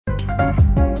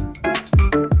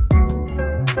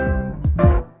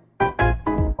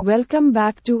Welcome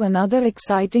back to another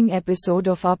exciting episode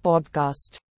of our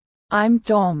podcast. I'm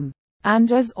Tom,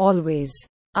 and as always,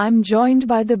 I'm joined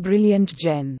by the brilliant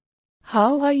Jen.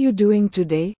 How are you doing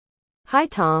today? Hi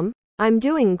Tom, I'm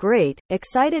doing great,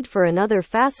 excited for another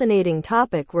fascinating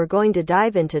topic we're going to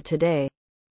dive into today.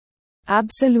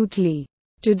 Absolutely.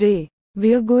 Today,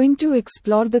 we're going to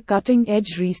explore the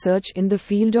cutting-edge research in the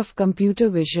field of computer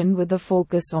vision with a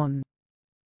focus on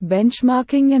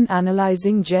benchmarking and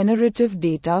analyzing generative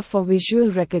data for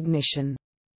visual recognition.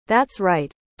 That's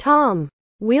right, Tom.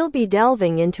 We'll be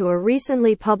delving into a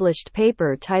recently published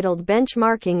paper titled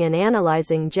Benchmarking and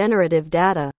Analyzing Generative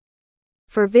Data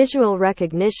for Visual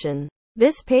Recognition.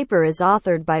 This paper is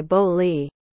authored by Bo Li,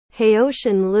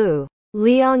 Haotian Liu,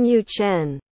 Liangyu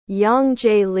Chen,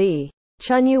 Yongjae Li,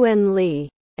 Chunyuan Li,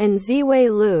 and Ziwei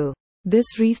Liu.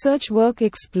 This research work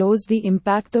explores the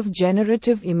impact of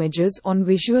generative images on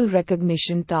visual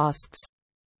recognition tasks.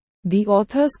 The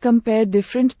authors compare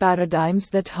different paradigms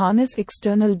that harness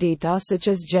external data such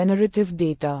as generative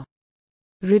data,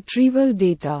 retrieval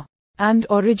data, and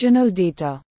original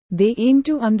data. They aim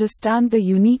to understand the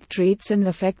unique traits and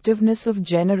effectiveness of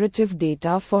generative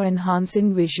data for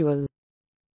enhancing visual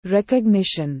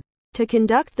recognition. To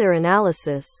conduct their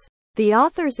analysis, the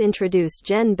authors introduce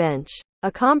GenBench,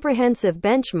 a comprehensive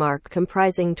benchmark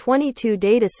comprising 22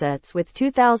 datasets with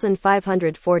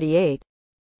 2,548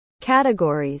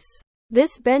 categories.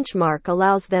 This benchmark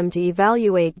allows them to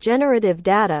evaluate generative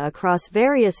data across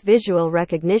various visual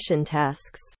recognition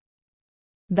tasks.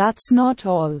 That's not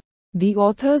all. The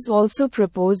authors also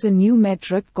propose a new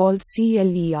metric called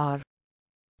CLER,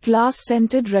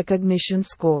 Class-Centered Recognition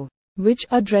Score, which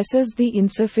addresses the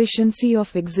insufficiency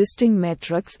of existing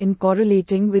metrics in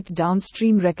correlating with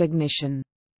downstream recognition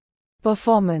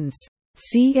performance.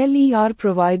 CLER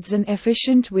provides an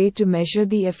efficient way to measure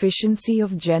the efficiency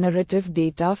of generative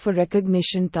data for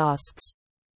recognition tasks,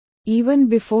 even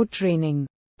before training.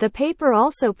 The paper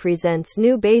also presents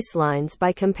new baselines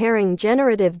by comparing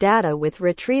generative data with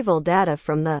retrieval data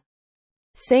from the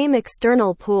same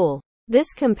external pool.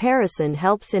 This comparison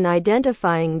helps in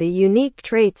identifying the unique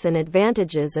traits and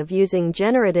advantages of using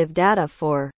generative data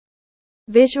for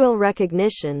visual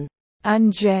recognition.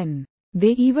 And Jen,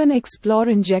 they even explore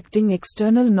injecting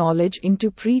external knowledge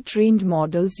into pre-trained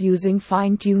models using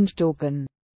fine-tuned token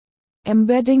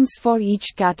embeddings for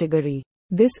each category.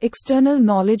 This external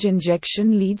knowledge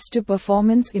injection leads to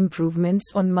performance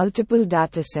improvements on multiple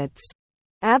datasets.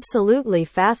 Absolutely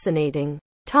fascinating,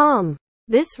 Tom.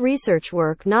 This research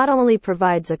work not only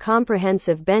provides a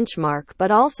comprehensive benchmark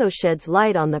but also sheds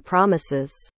light on the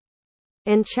promises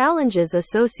and challenges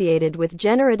associated with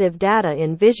generative data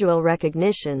in visual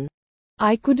recognition.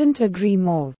 I couldn't agree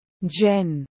more,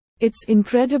 Jen. It's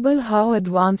incredible how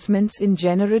advancements in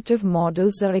generative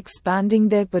models are expanding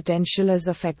their potential as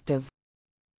effective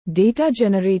data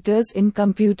generators in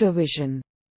computer vision.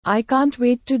 I can't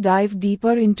wait to dive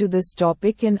deeper into this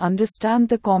topic and understand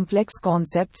the complex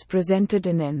concepts presented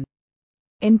in an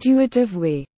intuitive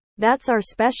way. That's our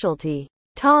specialty,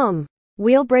 Tom.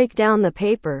 We'll break down the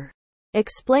paper,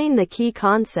 explain the key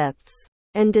concepts,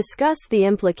 and discuss the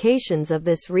implications of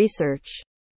this research.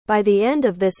 By the end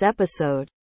of this episode,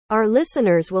 our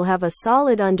listeners will have a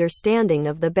solid understanding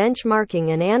of the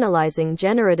benchmarking and analyzing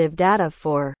generative data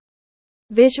for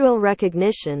visual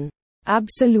recognition.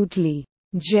 Absolutely,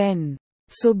 Jen.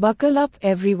 So buckle up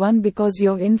everyone, because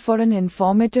you're in for an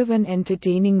informative and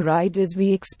entertaining ride as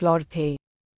we explore the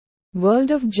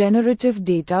world of generative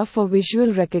data for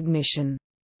visual recognition.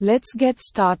 Let's get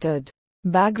started.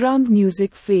 Background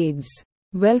music fades.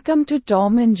 Welcome to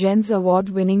Tom and Jen's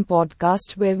award-winning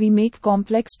podcast where we make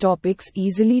complex topics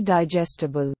easily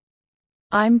digestible.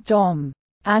 I'm Tom,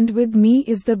 and with me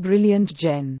is the brilliant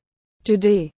Jen.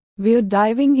 Today, we're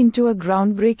diving into a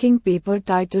groundbreaking paper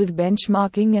titled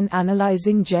Benchmarking and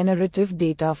Analyzing Generative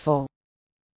Data for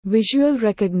Visual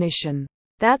Recognition.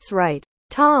 That's right,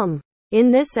 Tom. In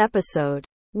this episode,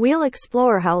 we'll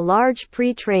explore how large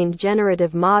pre-trained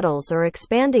generative models are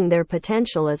expanding their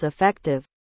potential as effective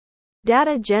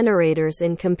data generators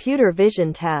in computer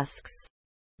vision tasks.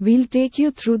 We'll take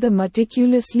you through the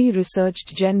meticulously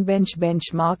researched GenBench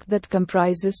benchmark that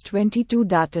comprises 22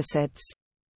 datasets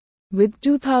with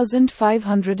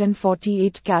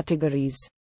 2,548 categories.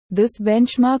 This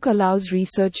benchmark allows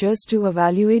researchers to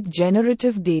evaluate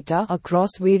generative data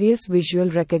across various visual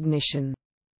recognition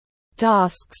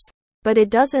tasks. But it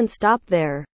doesn't stop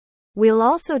there. We'll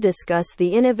also discuss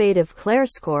the innovative CLER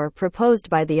score proposed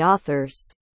by the authors.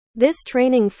 This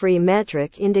training-free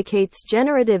metric indicates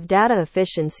generative data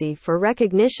efficiency for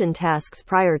recognition tasks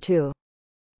prior to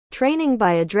Training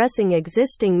by addressing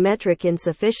existing metric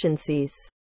insufficiencies.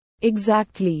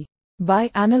 Exactly.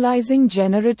 By analyzing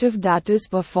generative data's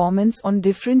performance on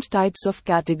different types of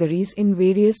categories in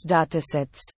various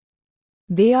datasets,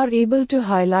 they are able to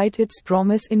highlight its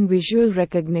promise in visual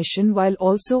recognition while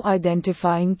also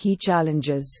identifying key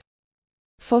challenges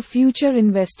for future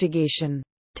investigation.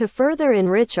 To further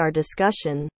enrich our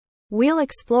discussion, we'll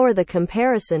explore the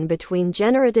comparison between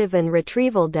generative and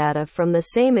retrieval data from the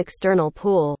same external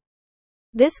pool.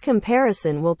 This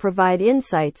comparison will provide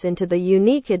insights into the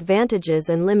unique advantages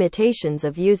and limitations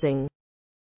of using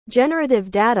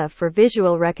generative data for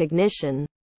visual recognition.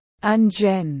 And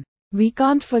Jen, we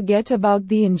can't forget about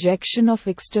the injection of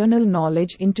external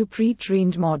knowledge into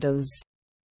pre-trained models.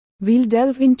 We'll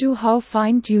delve into how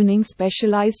fine-tuning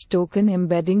specialized token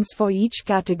embeddings for each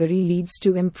category leads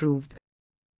to improved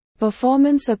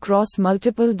performance across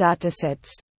multiple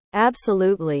datasets.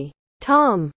 Absolutely.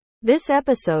 Tom, this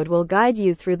episode will guide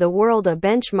you through the world of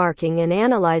benchmarking and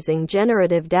analyzing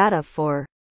generative data for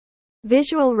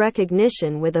visual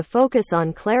recognition with a focus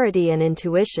on clarity and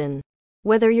intuition.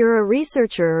 Whether you're a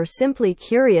researcher or simply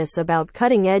curious about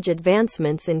cutting-edge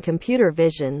advancements in computer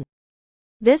vision,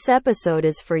 this episode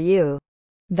is for you.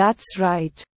 That's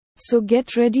right. So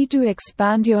get ready to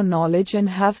expand your knowledge and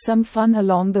have some fun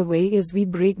along the way as we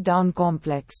break down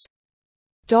complex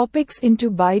topics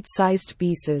into bite-sized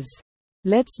pieces.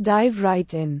 Let's dive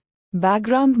right in.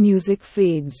 Background music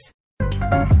fades.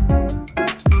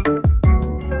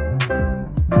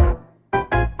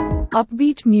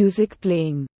 Upbeat music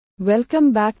playing.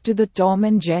 Welcome back to the Tom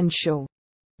and Jen Show.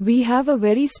 We have a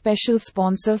very special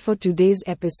sponsor for today's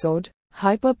episode,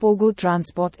 Hyperpogo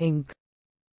Transport Inc.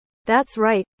 That's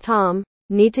right, Tom.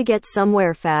 Need to get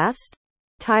somewhere fast?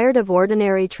 Tired of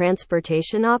ordinary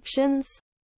transportation options?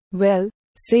 Well,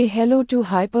 say hello to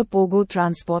Hyperpogo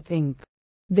Transport Inc.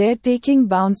 They're taking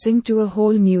bouncing to a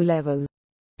whole new level.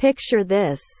 Picture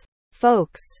this,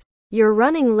 folks. You're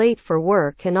running late for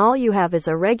work and all you have is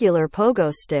a regular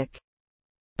pogo stick.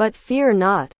 But fear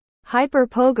not.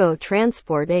 Hyperpogo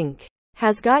Transport Inc.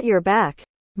 has got your back.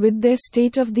 With their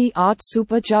state-of-the-art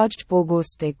supercharged pogo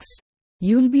sticks,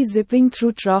 you'll be zipping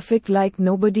through traffic like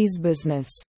nobody's business.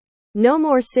 No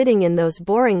more sitting in those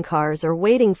boring cars or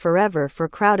waiting forever for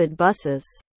crowded buses.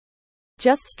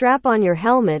 Just strap on your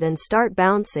helmet and start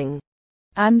bouncing.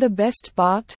 And the best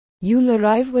part? You'll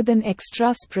arrive with an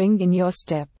extra spring in your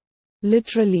step.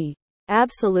 Literally.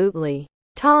 Absolutely.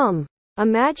 Tom,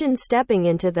 imagine stepping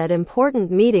into that important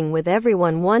meeting with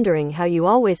everyone wondering how you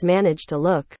always manage to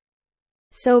look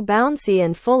so bouncy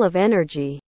and full of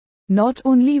energy. Not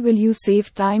only will you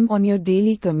save time on your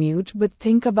daily commute, but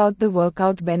think about the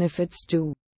workout benefits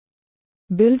too.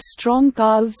 Build strong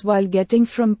calves while getting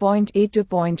from point A to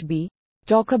point B.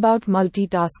 Talk about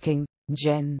multitasking,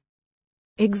 Jen.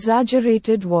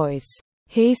 Exaggerated voice.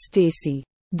 Hey Stacy.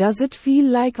 Does it feel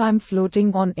like I'm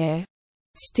floating on air?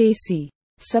 Stacy.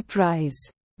 Surprise.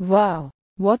 Wow.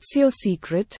 What's your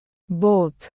secret?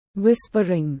 Both.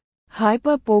 Whispering.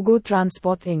 Hyperpogo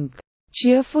Transport Inc.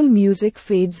 Cheerful music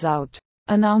fades out.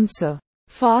 Announcer.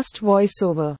 Fast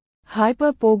voiceover.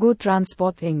 Hyperpogo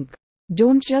Transport Inc.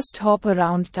 Don't just hop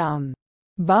around town.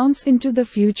 Bounce into the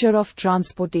future of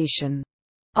transportation.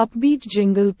 Upbeat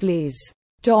jingle plays.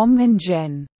 Tom and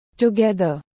Jen.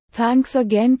 Together. Thanks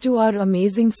again to our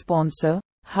amazing sponsor,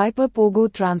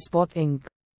 Hyperpogo Transport Inc.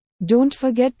 Don't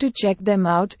forget to check them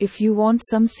out if you want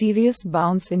some serious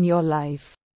bounce in your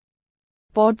life.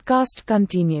 Podcast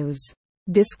continues.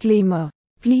 Disclaimer.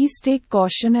 Please take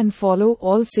caution and follow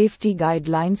all safety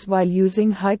guidelines while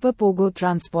using Hyperpogo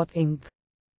Transport Inc.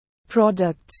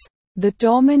 products. The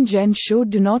Tom and Jen Show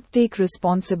do not take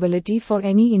responsibility for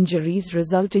any injuries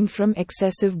resulting from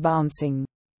excessive bouncing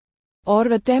or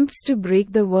attempts to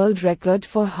break the world record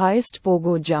for highest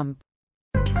pogo jump.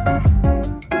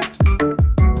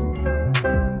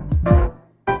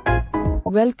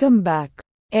 Welcome back,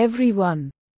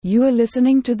 everyone. You are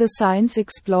listening to the Science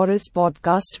Explorers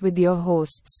podcast with your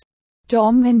hosts,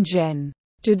 Tom and Jen.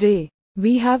 Today,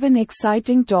 we have an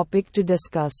exciting topic to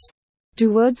discuss.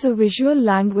 Towards a visual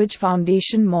language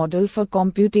foundation model for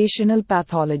computational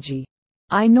pathology.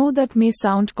 I know that may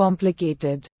sound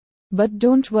complicated. But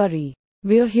don't worry.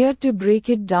 We're here to break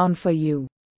it down for you.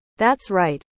 That's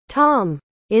right, Tom.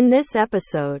 In this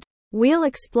episode, we'll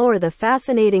explore the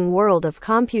fascinating world of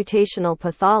computational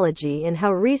pathology and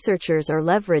how researchers are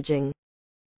leveraging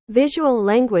visual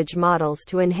language models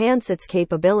to enhance its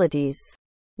capabilities.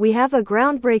 We have a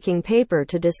groundbreaking paper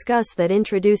to discuss that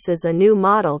introduces a new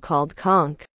model called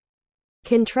CONC.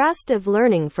 Contrastive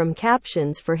learning from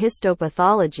captions for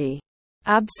histopathology.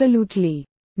 Absolutely.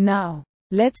 Now,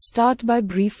 Let's start by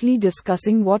briefly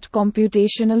discussing what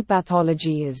computational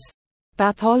pathology is.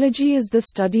 Pathology is the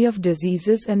study of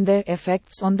diseases and their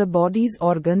effects on the body's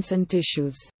organs and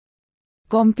tissues.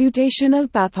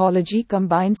 Computational pathology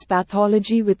combines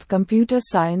pathology with computer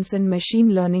science and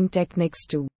machine learning techniques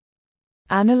to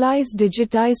analyze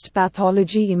digitized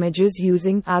pathology images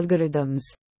using algorithms.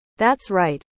 That's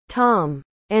right, Tom.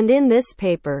 And in this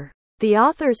paper, the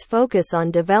authors focus on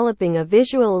developing a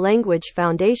visual language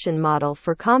foundation model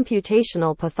for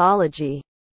computational pathology.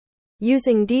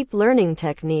 Using deep learning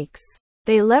techniques,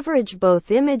 they leverage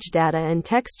both image data and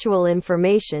textual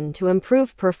information to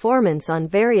improve performance on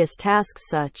various tasks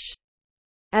such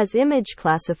as image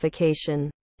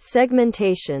classification,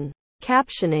 segmentation,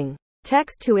 captioning,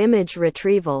 text-to-image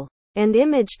retrieval, and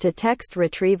image-to-text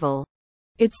retrieval.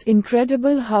 It's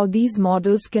incredible how these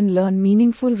models can learn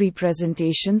meaningful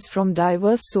representations from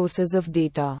diverse sources of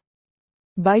data.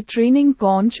 By training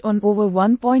Conch on over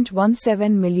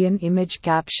 1.17 million image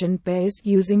caption pairs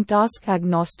using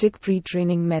task-agnostic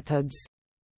pre-training methods,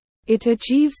 it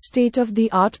achieves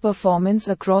state-of-the-art performance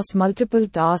across multiple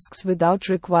tasks without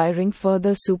requiring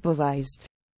further supervised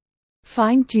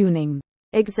fine-tuning.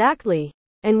 Exactly.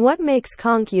 And what makes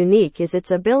Conch unique is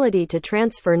its ability to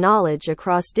transfer knowledge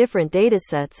across different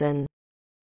datasets and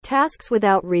tasks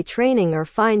without retraining or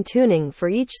fine-tuning for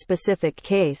each specific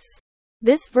case.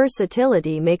 This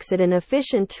versatility makes it an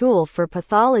efficient tool for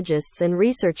pathologists and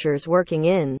researchers working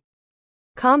in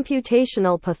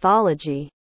computational pathology.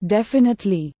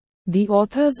 Definitely. The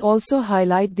authors also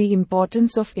highlight the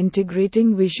importance of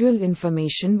integrating visual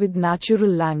information with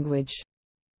natural language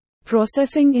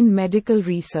processing in medical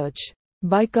research.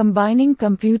 By combining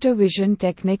computer vision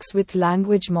techniques with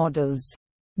language models,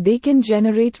 they can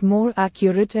generate more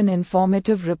accurate and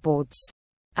informative reports,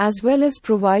 as well as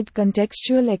provide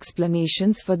contextual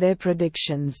explanations for their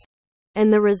predictions.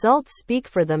 And the results speak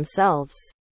for themselves.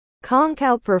 Conch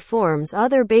outperforms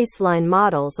other baseline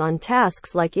models on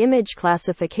tasks like image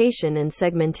classification and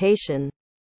segmentation.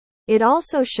 It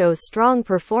also shows strong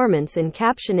performance in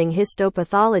captioning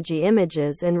histopathology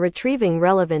images and retrieving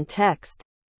relevant text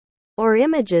or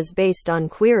images based on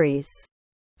queries.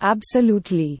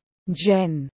 Absolutely,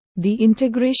 Jen. The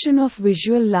integration of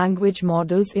visual language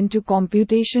models into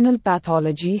computational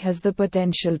pathology has the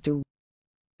potential to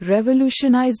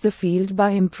revolutionize the field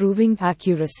by improving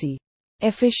accuracy,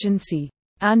 efficiency,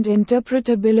 and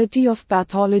interpretability of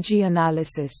pathology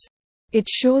analysis. It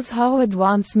shows how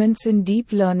advancements in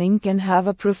deep learning can have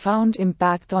a profound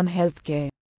impact on healthcare.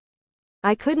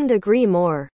 I couldn't agree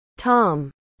more,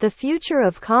 Tom. The future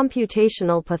of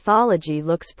computational pathology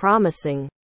looks promising,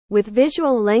 with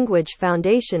visual language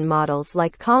foundation models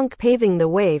like Conch paving the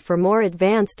way for more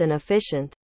advanced and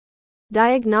efficient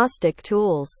diagnostic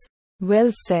tools.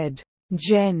 Well said,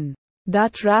 Jen.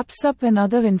 That wraps up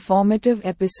another informative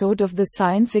episode of the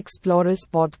Science Explorers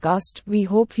podcast. We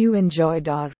hope you enjoyed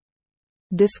our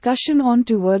discussion on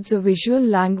towards a visual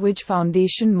language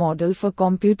foundation model for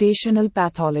computational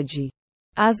pathology.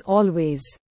 As always,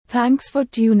 thanks for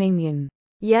tuning in.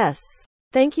 Yes.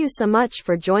 Thank you so much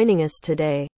for joining us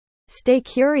today. Stay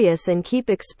curious and keep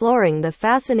exploring the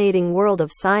fascinating world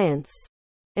of science.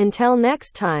 Until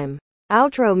next time,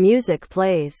 outro music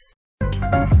plays.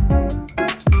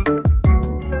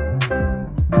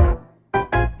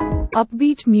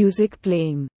 Upbeat music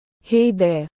playing. Hey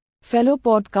there, fellow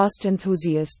podcast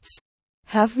enthusiasts.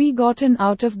 Have we got an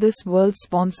out of this world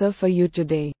sponsor for you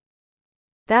today?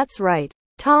 That's right,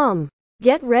 Tom.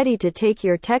 Get ready to take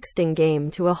your texting game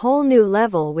to a whole new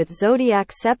level with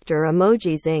Zodiac Scepter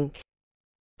Emojis Inc.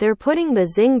 They're putting the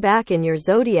zing back in your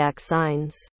zodiac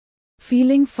signs.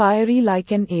 Feeling fiery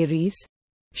like an Aries?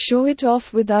 Show it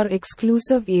off with our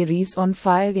exclusive Aries on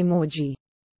Fire emoji.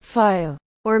 Fire.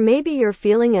 Or maybe you're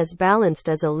feeling as balanced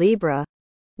as a Libra.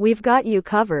 We've got you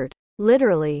covered,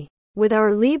 literally, with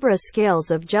our Libra Scales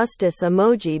of Justice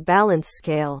emoji balance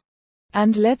scale.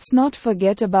 And let's not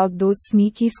forget about those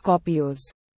sneaky Scorpios.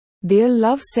 They'll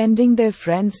love sending their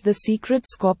friends the secret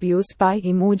Scorpio spy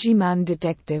emoji man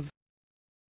detective.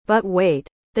 But wait,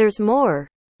 there's more.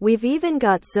 We've even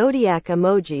got zodiac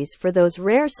emojis for those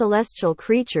rare celestial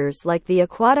creatures like the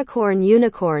aquaticorn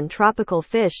unicorn tropical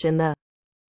fish and the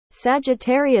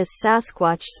Sagittarius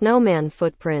Sasquatch snowman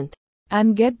footprint.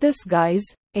 And get this, guys,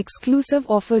 exclusive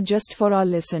offer just for our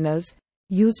listeners.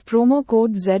 Use promo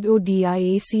code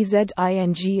ZODIACZING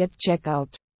at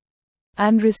checkout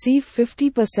and receive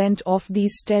 50% off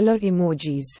these stellar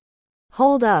emojis.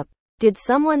 Hold up. Did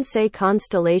someone say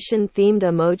constellation-themed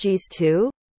emojis too?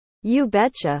 You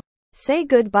betcha. Say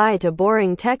goodbye to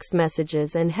boring text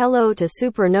messages and hello to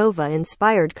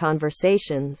supernova-inspired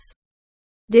conversations.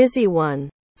 Dizzy one.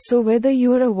 So whether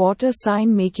you're a water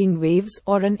sign making waves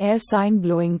or an air sign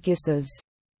blowing kisses,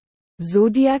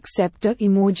 Zodiac Scepter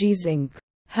Emojis Inc.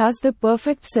 has the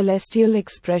perfect celestial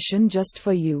expression just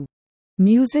for you.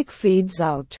 Music fades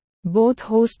out. Both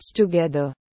hosts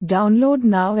together. Download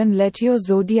now and let your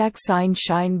zodiac sign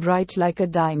shine bright like a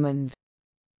diamond.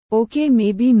 Okay,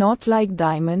 maybe not like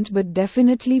diamond, but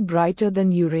definitely brighter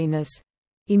than Uranus.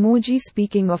 Emoji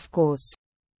speaking, of course.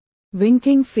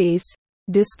 Winking face.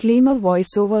 Disclaimer,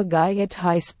 voiceover guy at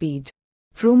high speed.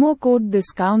 Promo code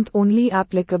discount only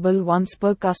applicable once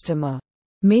per customer.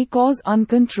 May cause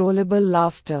uncontrollable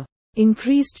laughter,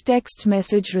 increased text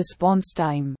message response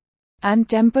time, and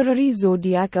temporary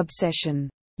zodiac obsession.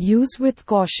 Use with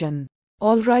caution.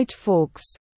 Alright folks,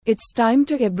 it's time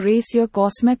to embrace your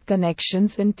cosmic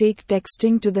connections and take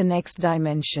texting to the next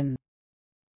dimension.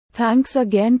 Thanks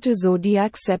again to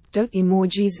Zodiac Scepter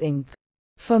Emojis Inc.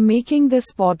 for making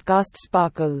this podcast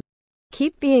sparkle.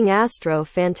 Keep being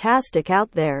astro-fantastic out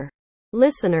there,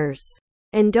 listeners.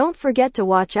 And don't forget to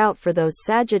watch out for those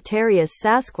Sagittarius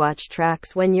Sasquatch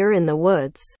tracks when you're in the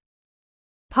woods.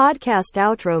 Podcast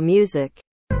outro music.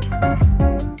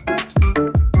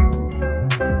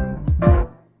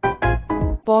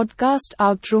 Podcast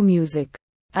outro music.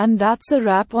 And that's a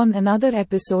wrap on another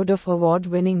episode of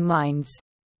Award-Winning Minds.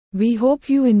 We hope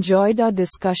you enjoyed our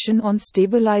discussion on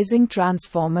stabilizing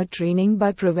transformer training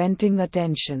by preventing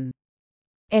attention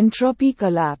entropy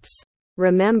collapse.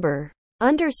 Remember,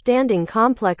 understanding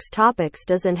complex topics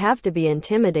doesn't have to be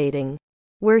intimidating.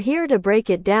 We're here to break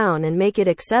it down and make it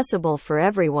accessible for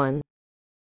everyone.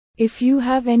 If you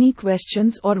have any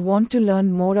questions or want to learn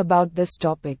more about this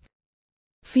topic,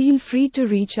 feel free to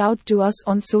reach out to us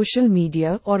on social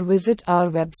media or visit our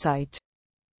website.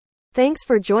 Thanks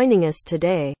for joining us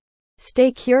today.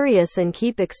 Stay curious and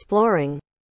keep exploring.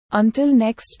 Until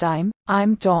next time,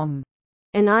 I'm Tom.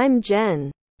 And I'm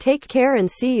Jen. Take care and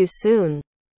see you soon.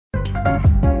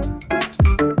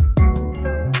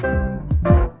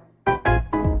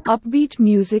 Upbeat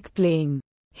music playing.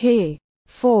 Hey,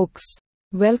 folks.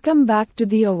 Welcome back to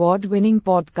the award-winning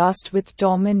podcast with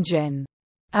Tom and Jen.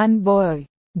 And boy,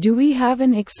 do we have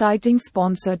an exciting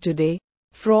sponsor today,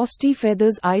 Frosty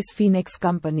Feathers Ice Phoenix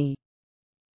Company.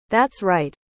 That's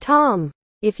right, Tom.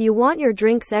 If you want your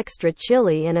drinks extra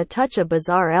chilly and a touch of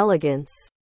bizarre elegance,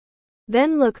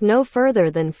 then look no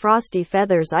further than Frosty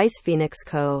Feathers Ice Phoenix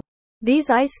Co. These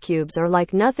ice cubes are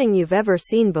like nothing you've ever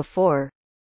seen before.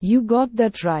 You got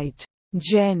that right,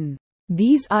 Jen.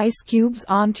 These ice cubes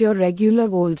aren't your regular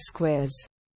old squares.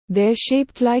 They're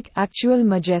shaped like actual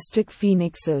majestic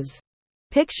phoenixes.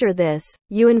 Picture this,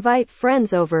 you invite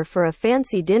friends over for a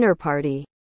fancy dinner party.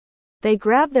 They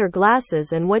grab their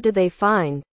glasses and what do they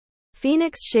find?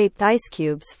 Phoenix-shaped ice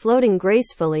cubes floating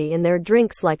gracefully in their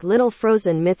drinks like little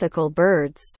frozen mythical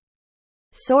birds,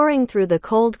 soaring through the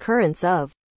cold currents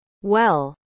of,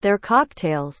 well, their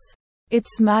cocktails.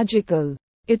 It's magical.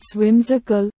 It's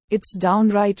whimsical, it's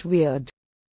downright weird.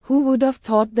 Who would have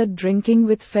thought that drinking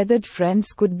with feathered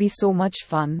friends could be so much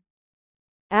fun?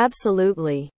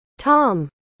 Absolutely. Tom,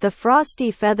 the Frosty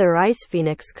Feather Ice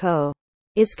Phoenix Co.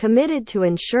 is committed to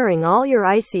ensuring all your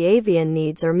icy avian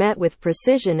needs are met with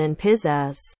precision and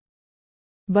pizzazz.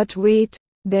 But wait,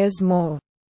 there's more.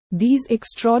 These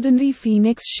extraordinary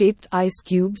phoenix-shaped ice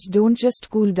cubes don't just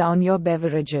cool down your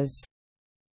beverages.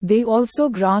 They also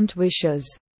grant wishes.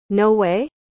 No way?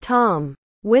 Tom.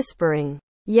 Whispering.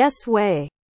 Yes way.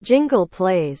 Jingle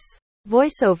plays.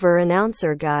 Voiceover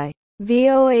announcer guy.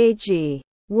 VOAG.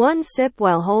 One sip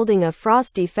while holding a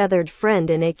frosty feathered friend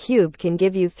in a cube can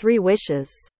give you 3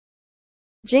 wishes.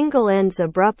 Jingle ends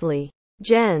abruptly.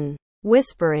 Jen.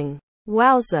 Whispering.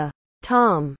 Wowza.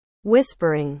 Tom.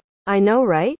 Whispering. I know,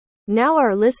 right? Now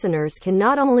our listeners can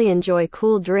not only enjoy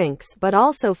cool drinks but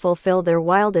also fulfill their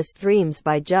wildest dreams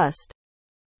by just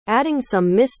adding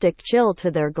some mystic chill to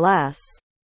their glass.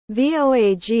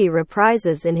 VOAG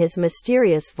reprises in his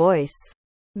mysterious voice.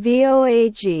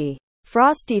 VOAG.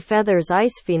 Frosty Feathers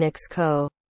Ice Phoenix Co.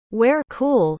 Where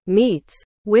cool meets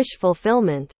wish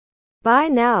fulfillment. Buy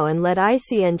now and let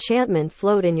icy enchantment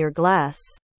float in your glass.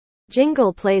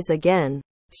 Jingle plays again.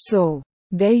 So,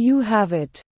 there you have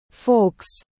it, folks.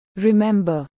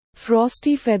 Remember,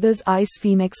 Frosty Feathers Ice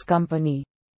Phoenix Company.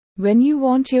 When you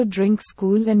want your drinks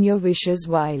cool and your wishes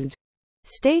wild.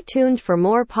 Stay tuned for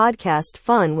more podcast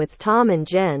fun with Tom and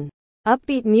Jen.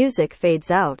 Upbeat music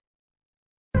fades out.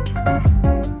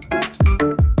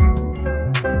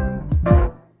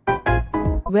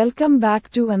 Welcome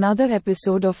back to another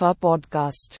episode of our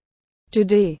podcast.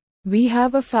 Today, we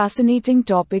have a fascinating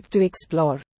topic to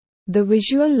explore. The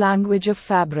visual language of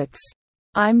fabrics.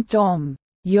 I'm Tom,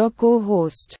 your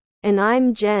co-host. And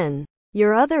I'm Jen.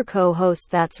 your other co-host.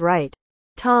 That's right,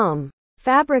 Tom.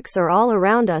 Fabrics are all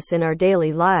around us in our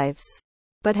daily lives.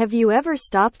 But have you ever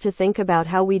stopped to think about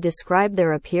how we describe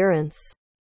their appearance?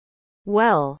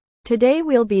 Well, today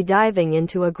we'll be diving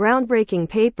into a groundbreaking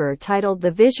paper titled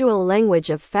The Visual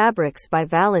Language of Fabrics by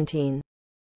Valentin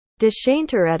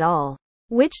Deschainter et al.,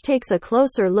 which takes a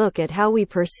closer look at how we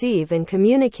perceive and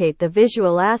communicate the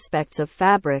visual aspects of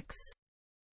fabrics.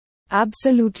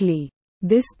 Absolutely.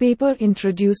 This paper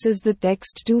introduces the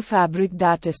text-to-fabric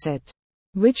dataset,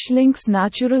 which links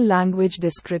natural language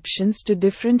descriptions to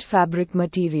different fabric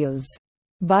materials.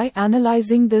 By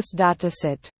analyzing this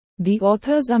dataset, the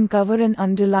authors uncover an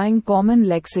underlying common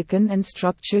lexicon and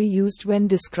structure used when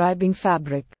describing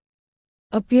fabric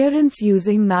appearance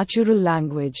using natural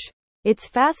language. It's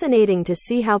fascinating to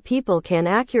see how people can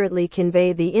accurately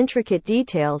convey the intricate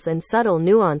details and subtle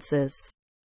nuances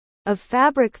of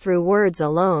fabric through words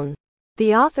alone.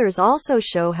 The authors also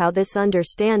show how this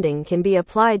understanding can be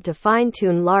applied to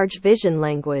fine-tune large vision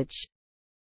language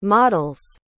models,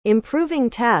 improving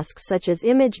tasks such as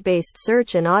image-based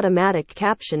search and automatic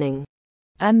captioning.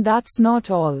 And that's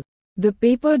not all. The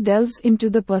paper delves into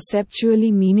the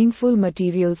perceptually meaningful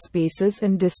material spaces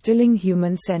and distilling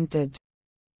human-centered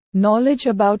knowledge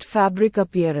about fabric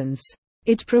appearance.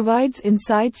 It provides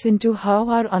insights into how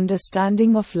our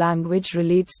understanding of language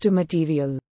relates to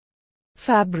material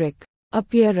fabric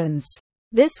appearance.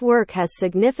 This work has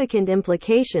significant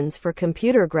implications for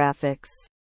computer graphics,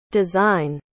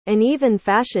 design, and even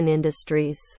fashion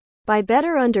industries. By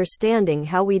better understanding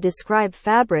how we describe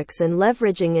fabrics and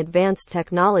leveraging advanced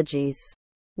technologies,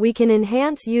 we can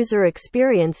enhance user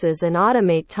experiences and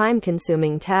automate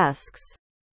time-consuming tasks.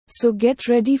 So get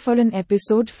ready for an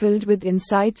episode filled with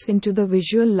insights into the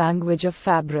visual language of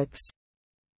fabrics.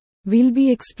 We'll be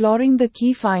exploring the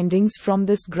key findings from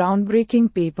this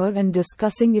groundbreaking paper and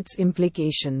discussing its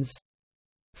implications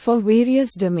for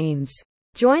various domains.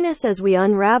 Join us as we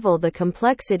unravel the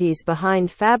complexities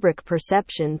behind fabric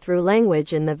perception through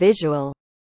language and the visual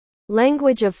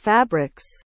language of fabrics.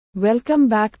 Welcome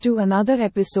back to another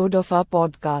episode of our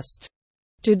podcast.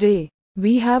 Today,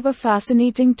 we have a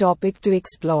fascinating topic to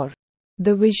explore: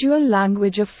 the visual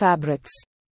language of fabrics.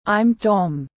 I'm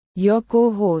Tom, your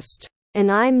co-host. And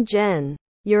I'm Jen,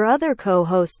 your other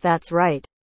co-host. That's right,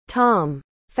 Tom.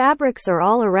 Fabrics are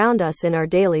all around us in our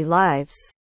daily lives.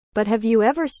 But have you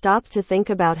ever stopped to think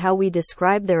about how we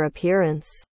describe their appearance?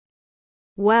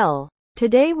 Well,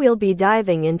 today we'll be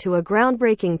diving into a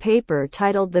groundbreaking paper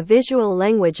titled The Visual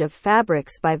Language of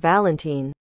Fabrics by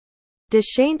Valentin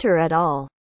Deschainter et al.,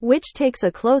 which takes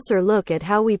a closer look at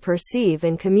how we perceive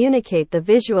and communicate the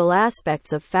visual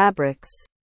aspects of fabrics.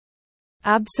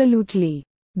 Absolutely.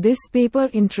 This paper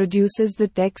introduces the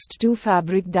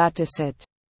text-to-fabric dataset,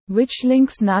 which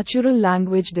links natural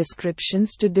language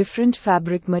descriptions to different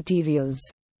fabric materials.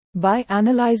 By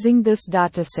analyzing this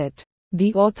dataset,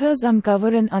 the authors uncover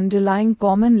an underlying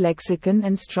common lexicon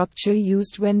and structure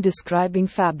used when describing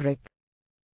fabric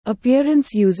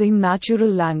appearance using natural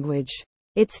language.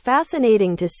 It's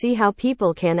fascinating to see how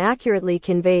people can accurately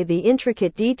convey the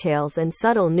intricate details and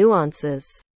subtle nuances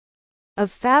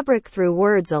of fabric through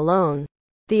words alone.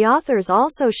 The authors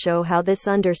also show how this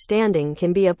understanding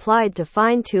can be applied to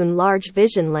fine-tune large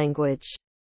vision language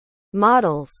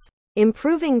models,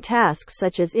 improving tasks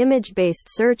such as image-based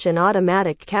search and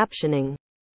automatic captioning.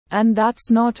 And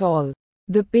that's not all.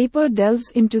 The paper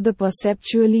delves into the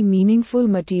perceptually meaningful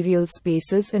material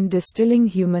spaces and distilling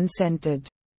human-centered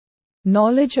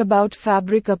knowledge about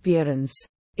fabric appearance.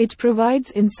 It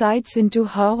provides insights into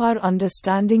how our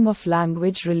understanding of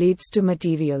language relates to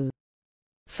material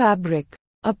fabric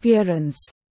appearance.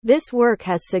 This work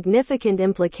has significant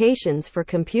implications for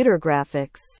computer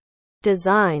graphics,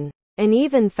 design, and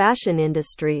even fashion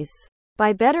industries.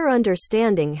 By better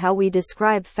understanding how we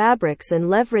describe fabrics and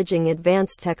leveraging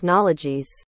advanced technologies,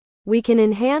 we can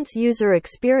enhance user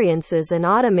experiences and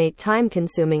automate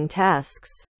time-consuming tasks.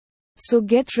 So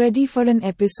get ready for an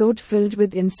episode filled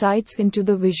with insights into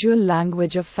the visual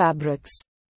language of fabrics.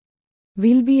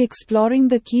 We'll be exploring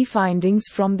the key findings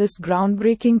from this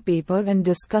groundbreaking paper and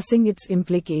discussing its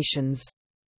implications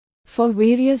for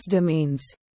various domains.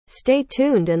 Stay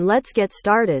tuned and let's get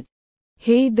started.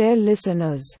 Hey there,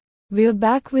 listeners. We're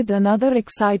back with another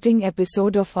exciting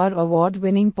episode of our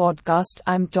award-winning podcast.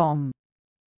 I'm Tom,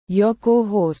 your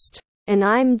co-host. And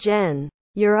I'm Jen,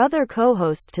 your other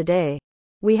co-host. Today,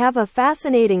 we have a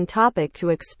fascinating topic to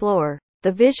explore: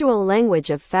 the visual language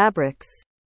of fabrics.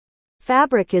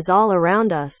 Fabric is all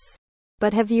around us.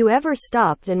 But have you ever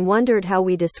stopped and wondered how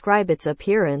we describe its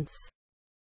appearance?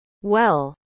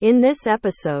 Well, in this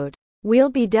episode, we'll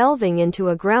be delving into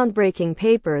a groundbreaking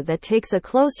paper that takes a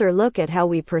closer look at how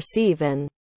we perceive and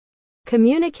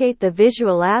communicate the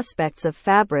visual aspects of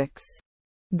fabrics.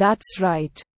 That's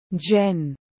right,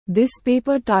 Jen. This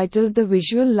paper, titled The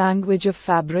Visual Language of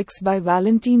Fabrics by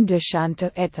Valentin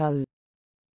Deschanter et al.,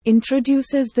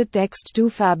 introduces the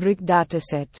text-to-fabric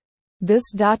dataset. This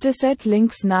dataset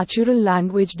links natural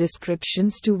language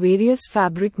descriptions to various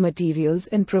fabric materials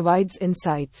and provides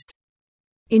insights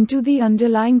into the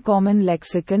underlying common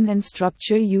lexicon and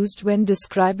structure used when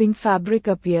describing fabric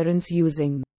appearance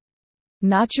using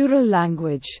natural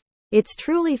language. It's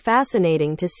truly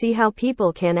fascinating to see how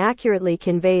people can accurately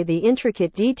convey the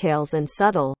intricate details and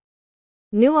subtle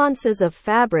nuances of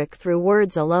fabric through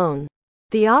words alone.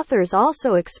 The authors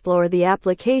also explore the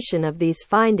application of these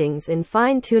findings in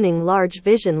fine-tuning large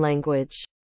vision language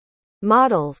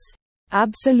models.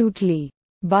 Absolutely.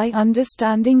 By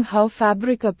understanding how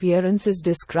fabric appearance is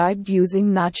described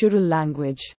using natural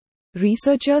language,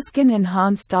 researchers can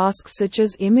enhance tasks such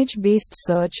as image-based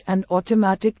search and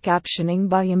automatic captioning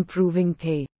by improving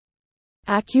the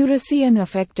accuracy and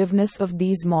effectiveness of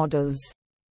these models.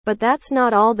 But that's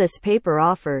not all this paper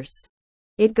offers.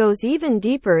 It goes even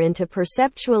deeper into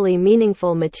perceptually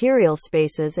meaningful material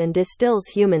spaces and distills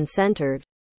human-centered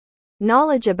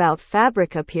knowledge about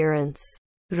fabric appearance.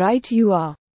 Right you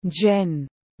are, Jen.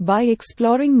 By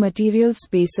exploring material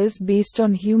spaces based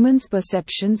on humans'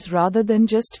 perceptions rather than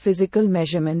just physical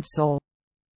measurements or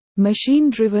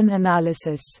machine-driven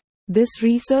analysis, this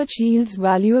research yields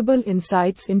valuable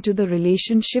insights into the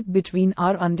relationship between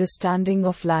our understanding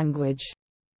of language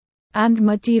and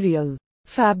material,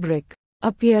 fabric,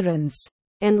 appearance.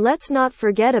 And let's not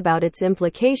forget about its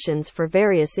implications for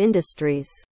various industries.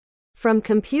 From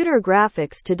computer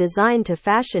graphics to design to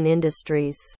fashion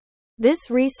industries.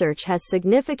 This research has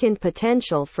significant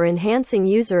potential for enhancing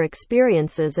user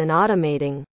experiences and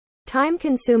automating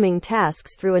time-consuming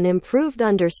tasks through an improved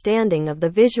understanding of the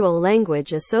visual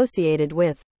language associated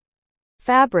with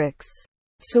fabrics.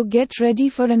 So get ready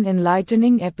for an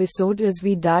enlightening episode as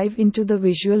we dive into the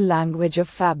visual language of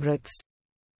fabrics.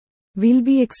 We'll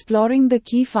be exploring the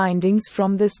key findings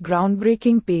from this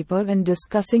groundbreaking paper and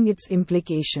discussing its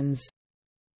implications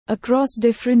across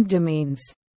different domains.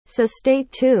 So stay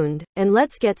tuned, and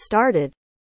let's get started.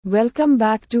 Welcome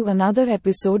back to another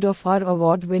episode of our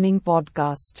award-winning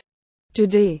podcast.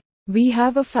 Today, we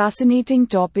have a fascinating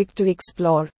topic to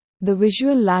explore, the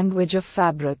visual language of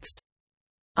fabrics.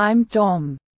 I'm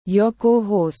Tom, your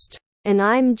co-host. And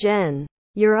I'm Jen,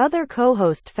 your other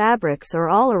co-host. Fabrics are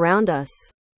all around us.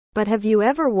 But have you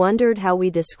ever wondered how we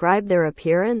describe their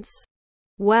appearance?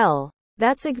 Well,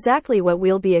 that's exactly what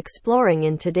we'll be exploring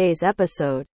in today's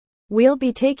episode. We'll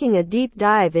be taking a deep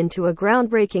dive into a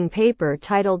groundbreaking paper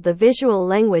titled The Visual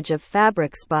Language of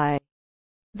Fabrics by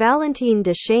Valentin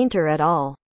Deschanter et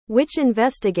al., which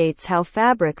investigates how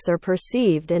fabrics are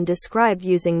perceived and described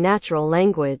using natural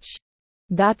language.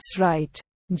 That's right,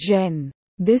 Jen.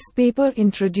 This paper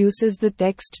introduces the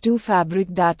text-to-fabric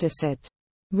dataset,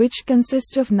 which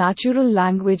consists of natural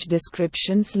language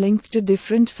descriptions linked to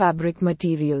different fabric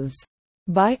materials.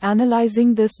 By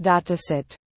analyzing this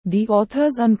dataset, the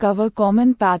authors uncover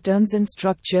common patterns and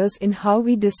structures in how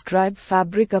we describe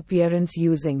fabric appearance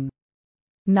using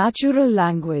natural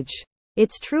language.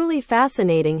 It's truly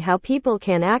fascinating how people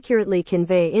can accurately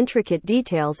convey intricate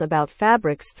details about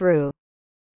fabrics through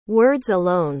words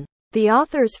alone. The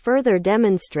authors further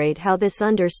demonstrate how this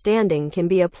understanding can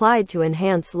be applied to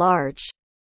enhance large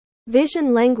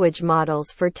vision language models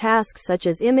for tasks such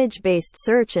as image-based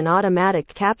search and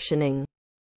automatic captioning.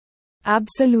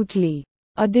 Absolutely.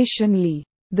 Additionally,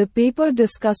 the paper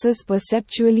discusses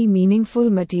perceptually meaningful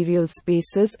material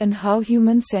spaces and how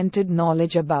human-centered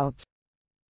knowledge about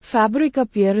fabric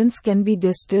appearance can be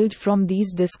distilled from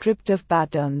these descriptive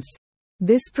patterns.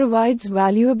 This provides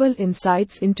valuable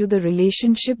insights into the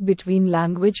relationship between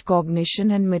language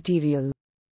cognition and material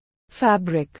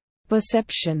fabric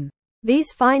perception.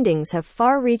 These findings have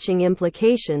far-reaching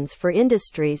implications for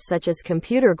industries such as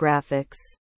computer graphics,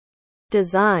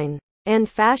 design, and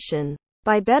fashion.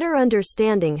 By better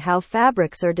understanding how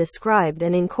fabrics are described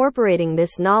and incorporating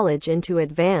this knowledge into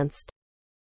advanced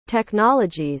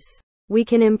technologies, we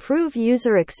can improve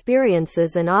user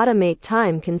experiences and automate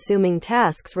time-consuming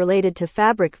tasks related to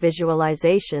fabric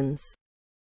visualizations.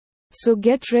 So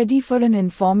get ready for an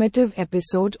informative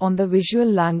episode on the visual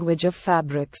language of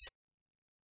fabrics.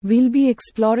 We'll be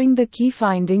exploring the key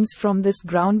findings from this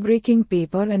groundbreaking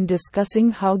paper and discussing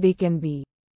how they can be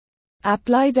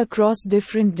applied across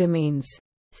different domains.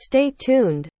 Stay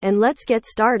tuned, and let's get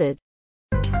started.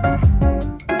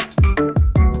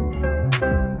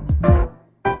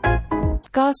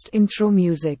 Podcast intro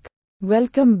music.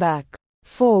 Welcome back,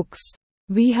 folks.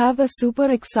 We have a super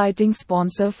exciting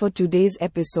sponsor for today's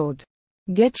episode.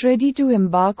 Get ready to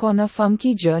embark on a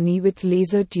funky journey with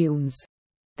Laser Tunes.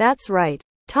 That's right,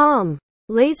 Tom.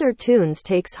 Laser Tunes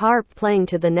takes harp playing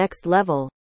to the next level.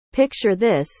 Picture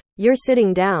this, you're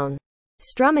sitting down,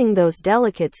 strumming those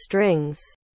delicate strings.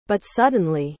 But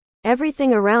suddenly,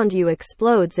 everything around you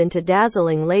explodes into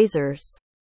dazzling lasers.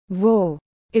 Whoa,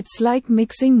 it's like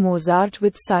mixing Mozart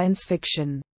with science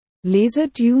fiction. Laser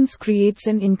Tunes creates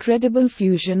an incredible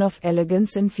fusion of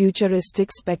elegance and futuristic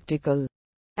spectacle.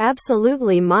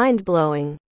 Absolutely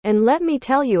mind-blowing. And let me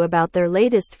tell you about their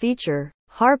latest feature,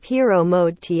 Harp Hero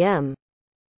Mode TM.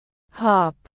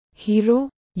 Harp Hero?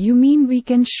 You mean we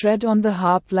can shred on the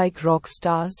harp like rock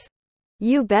stars?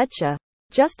 You betcha.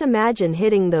 Just imagine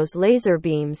hitting those laser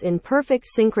beams in perfect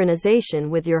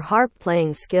synchronization with your harp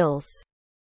playing skills.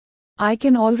 I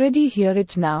can already hear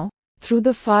it now, through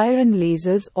the fire and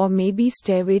lasers, or maybe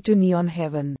Stairway to Neon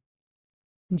Heaven.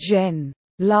 Jen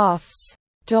laughs.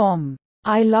 Tom,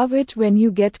 I love it when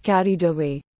you get carried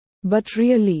away. But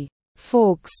really,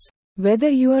 folks, whether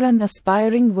you are an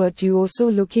aspiring virtuoso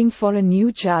looking for a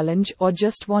new challenge or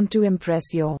just want to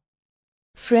impress your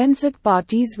friends at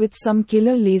parties with some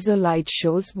killer laser light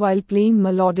shows while playing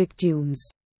melodic tunes.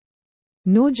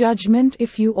 No judgment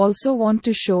if you also want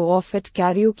to show off at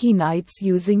karaoke nights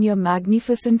using your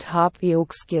magnificent harp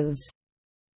yoke skills.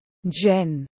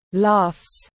 Jen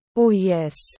laughs. Oh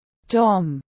yes,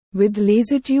 Tom. With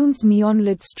LaserTunes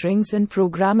neon-lit strings and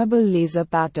programmable laser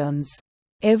patterns,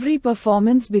 every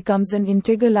performance becomes an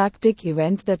intergalactic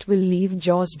event that will leave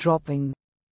jaws dropping.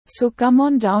 So come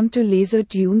on down to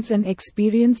LaserTunes and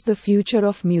experience the future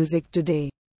of music today.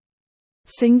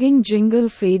 Singing jingle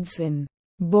fades in.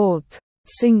 Both.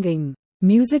 Singing.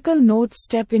 Musical notes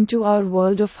step into our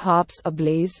world of harps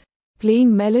ablaze,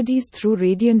 playing melodies through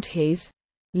radiant haze.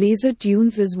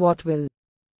 LaserTunes is what will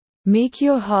make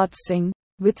your heart sing,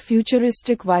 with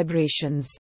futuristic vibrations.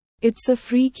 It's a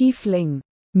freaky fling.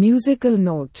 Musical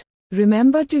note.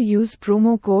 Remember to use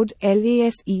promo code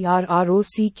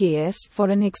LASERROCKS for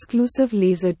an exclusive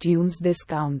LaserTunes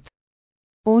discount.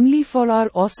 Only for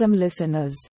our awesome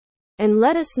listeners. And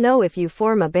let us know if you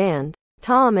form a band.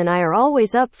 Tom and I are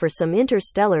always up for some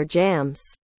interstellar jams.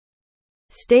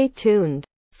 Stay tuned,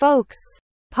 folks.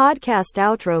 Podcast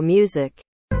outro music.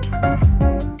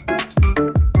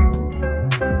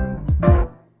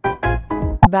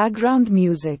 Background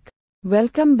music.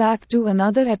 Welcome back to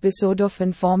another episode of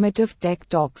Informative Tech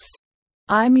Talks.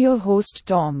 I'm your host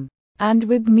Tom, and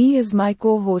with me is my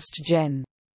co-host Jen.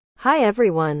 Hi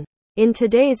everyone. In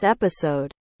today's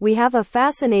episode, we have a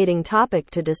fascinating topic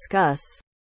to discuss.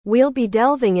 We'll be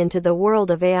delving into the world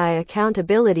of AI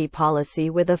accountability policy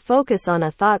with a focus on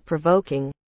a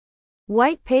thought-provoking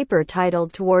white paper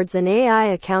titled Towards an AI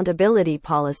Accountability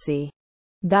Policy.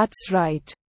 That's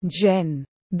right, Jen.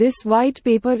 This white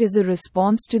paper is a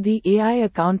response to the AI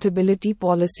accountability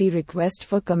policy request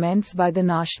for comments by the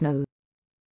National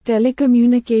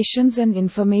Telecommunications and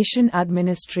Information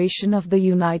Administration of the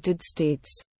United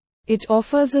States. It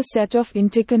offers a set of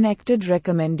interconnected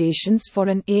recommendations for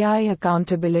an AI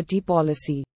accountability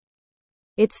policy.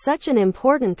 It's such an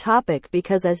important topic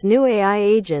because as new AI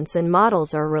agents and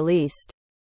models are released,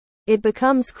 it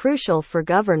becomes crucial for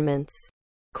governments,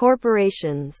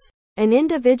 corporations, and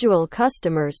individual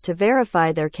customers to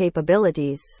verify their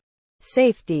capabilities,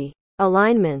 safety,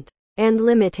 alignment, and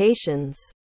limitations.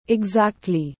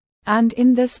 Exactly. And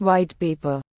in this white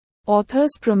paper,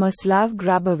 authors Promislav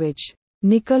Grabovich,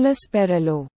 Nicholas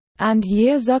Perello, and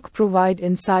Yerzuk provide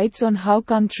insights on how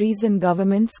countries and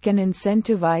governments can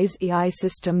incentivize AI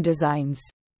system designs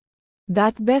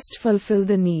that best fulfill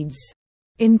the needs,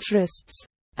 interests,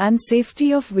 and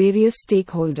safety of various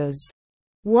stakeholders.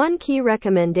 One key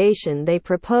recommendation they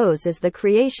propose is the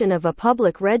creation of a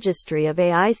public registry of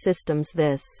AI systems.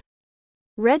 This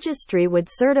registry would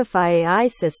certify AI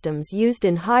systems used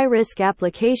in high-risk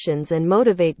applications and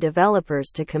motivate developers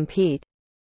to compete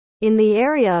in the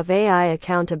area of AI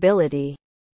accountability.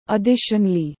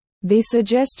 Additionally, they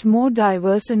suggest more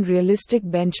diverse and realistic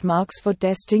benchmarks for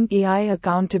testing AI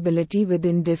accountability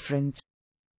within different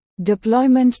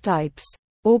deployment types.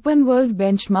 Open-world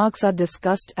benchmarks are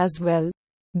discussed as well.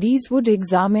 These would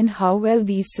examine how well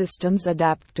these systems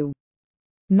adapt to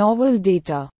novel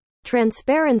data.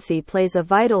 Transparency plays a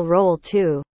vital role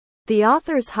too. The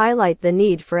authors highlight the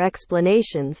need for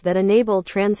explanations that enable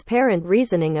transparent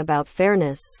reasoning about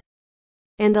fairness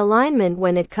and alignment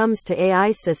when it comes to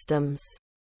AI systems.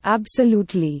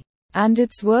 Absolutely. And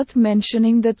it's worth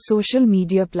mentioning that social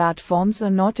media platforms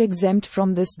are not exempt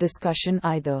from this discussion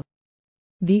either.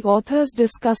 The authors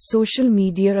discuss social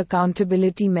media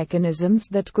accountability mechanisms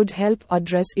that could help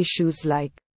address issues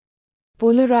like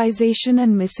polarization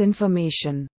and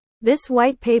misinformation. This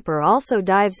white paper also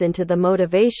dives into the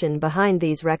motivation behind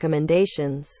these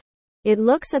recommendations. It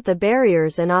looks at the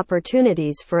barriers and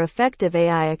opportunities for effective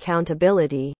AI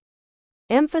accountability,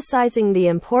 emphasizing the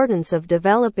importance of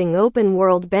developing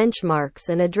open-world benchmarks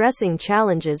and addressing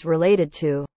challenges related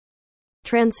to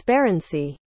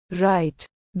transparency. Right.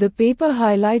 The paper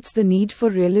highlights the need for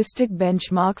realistic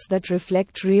benchmarks that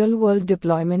reflect real-world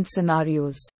deployment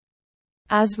scenarios,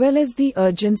 as well as the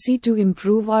urgency to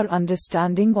improve our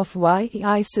understanding of why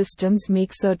AI systems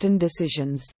make certain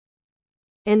decisions.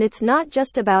 And it's not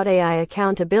just about AI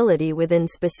accountability within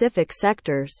specific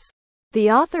sectors.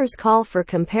 The authors call for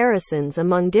comparisons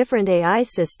among different AI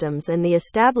systems and the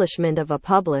establishment of a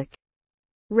public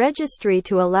registry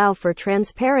to allow for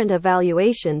transparent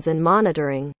evaluations and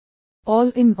monitoring. All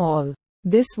in all,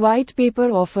 this white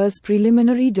paper offers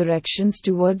preliminary directions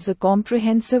towards a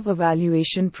comprehensive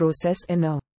evaluation process and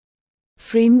a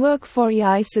framework for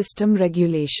AI system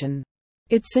regulation.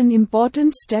 It's an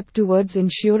important step towards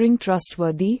ensuring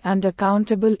trustworthy and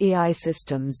accountable AI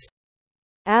systems.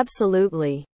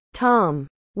 Absolutely. Tom,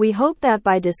 we hope that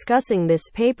by discussing this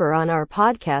paper on our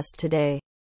podcast today,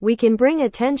 we can bring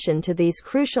attention to these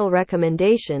crucial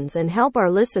recommendations and help our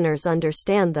listeners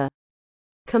understand the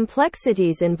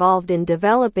complexities involved in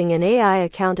developing an AI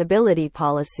accountability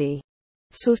policy.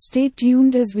 So stay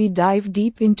tuned as we dive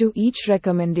deep into each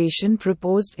recommendation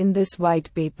proposed in this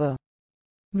white paper.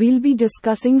 We'll be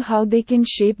discussing how they can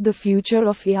shape the future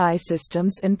of AI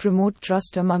systems and promote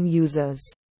trust among users.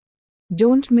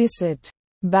 Don't miss it.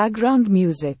 Background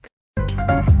music.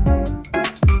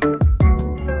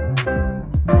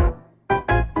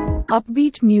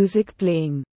 Upbeat music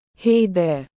playing. Hey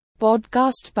there,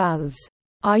 podcast pals.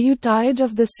 Are you tired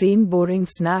of the same boring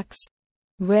snacks?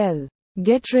 Well,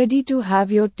 get ready to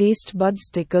have your taste buds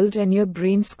tickled and your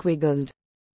brain squiggled.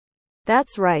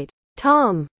 That's right,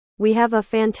 Tom. We have a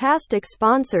fantastic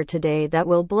sponsor today that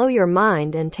will blow your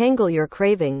mind and tangle your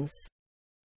cravings.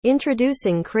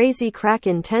 Introducing Crazy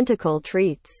Kraken Tentacle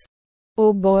Treats.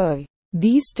 Oh boy,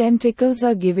 these tentacles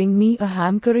are giving me a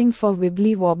hankering for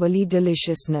wibbly-wobbly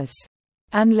deliciousness.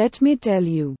 And let me tell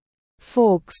you,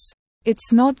 folks,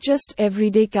 it's not just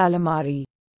everyday calamari.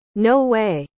 No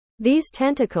way. These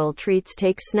tentacle treats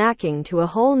take snacking to a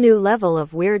whole new level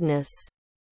of weirdness.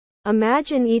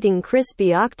 Imagine eating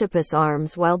crispy octopus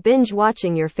arms while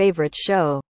binge-watching your favorite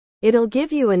show. It'll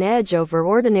give you an edge over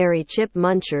ordinary chip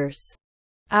munchers.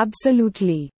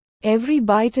 Absolutely. Every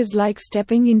bite is like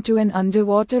stepping into an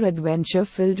underwater adventure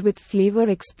filled with flavor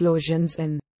explosions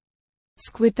and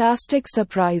squitastic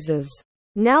surprises.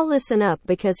 Now listen up,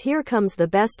 because here comes the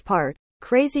best part.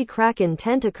 Crazy Kraken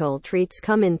Tentacle Treats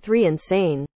come in 3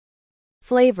 insane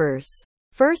flavors.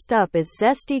 First up is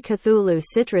Zesty Cthulhu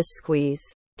Citrus Squeeze.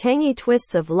 Tangy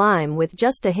twists of lime with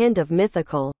just a hint of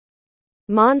mythical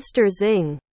monster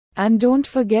zing. And don't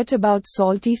forget about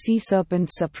Salty Sea Serpent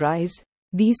Surprise.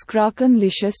 These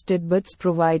Kraken-licious tidbits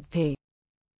provide the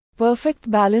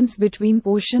perfect balance between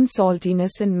ocean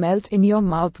saltiness and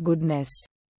melt-in-your-mouth goodness.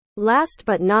 Last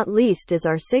but not least is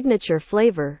our signature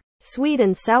flavor, Sweet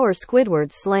and Sour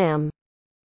Squidward Slam.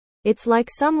 It's like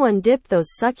someone dipped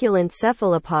those succulent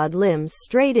cephalopod limbs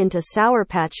straight into Sour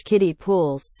Patch Kitty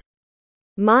pools.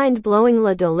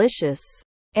 Mind-blowingly delicious.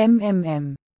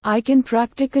 I can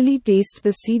practically taste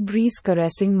the sea breeze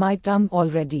caressing my tongue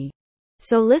already.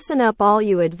 So listen up, all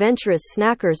you adventurous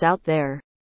snackers out there.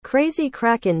 Crazy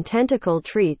Kraken Tentacle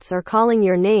Treats are calling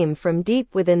your name from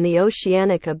deep within the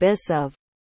oceanic abyss of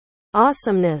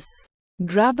awesomeness.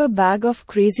 Grab a bag of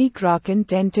Crazy Kraken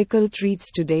Tentacle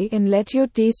Treats today and let your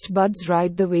taste buds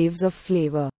ride the waves of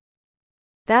flavor.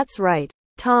 That's right,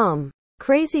 Tom.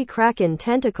 Crazy Kraken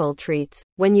Tentacle Treats,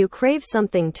 when you crave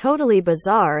something totally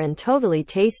bizarre and totally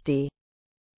tasty.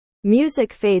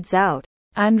 Music fades out.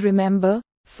 And remember,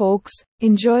 folks,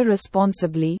 enjoy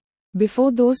responsibly,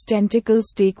 before those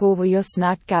tentacles take over your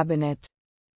snack cabinet.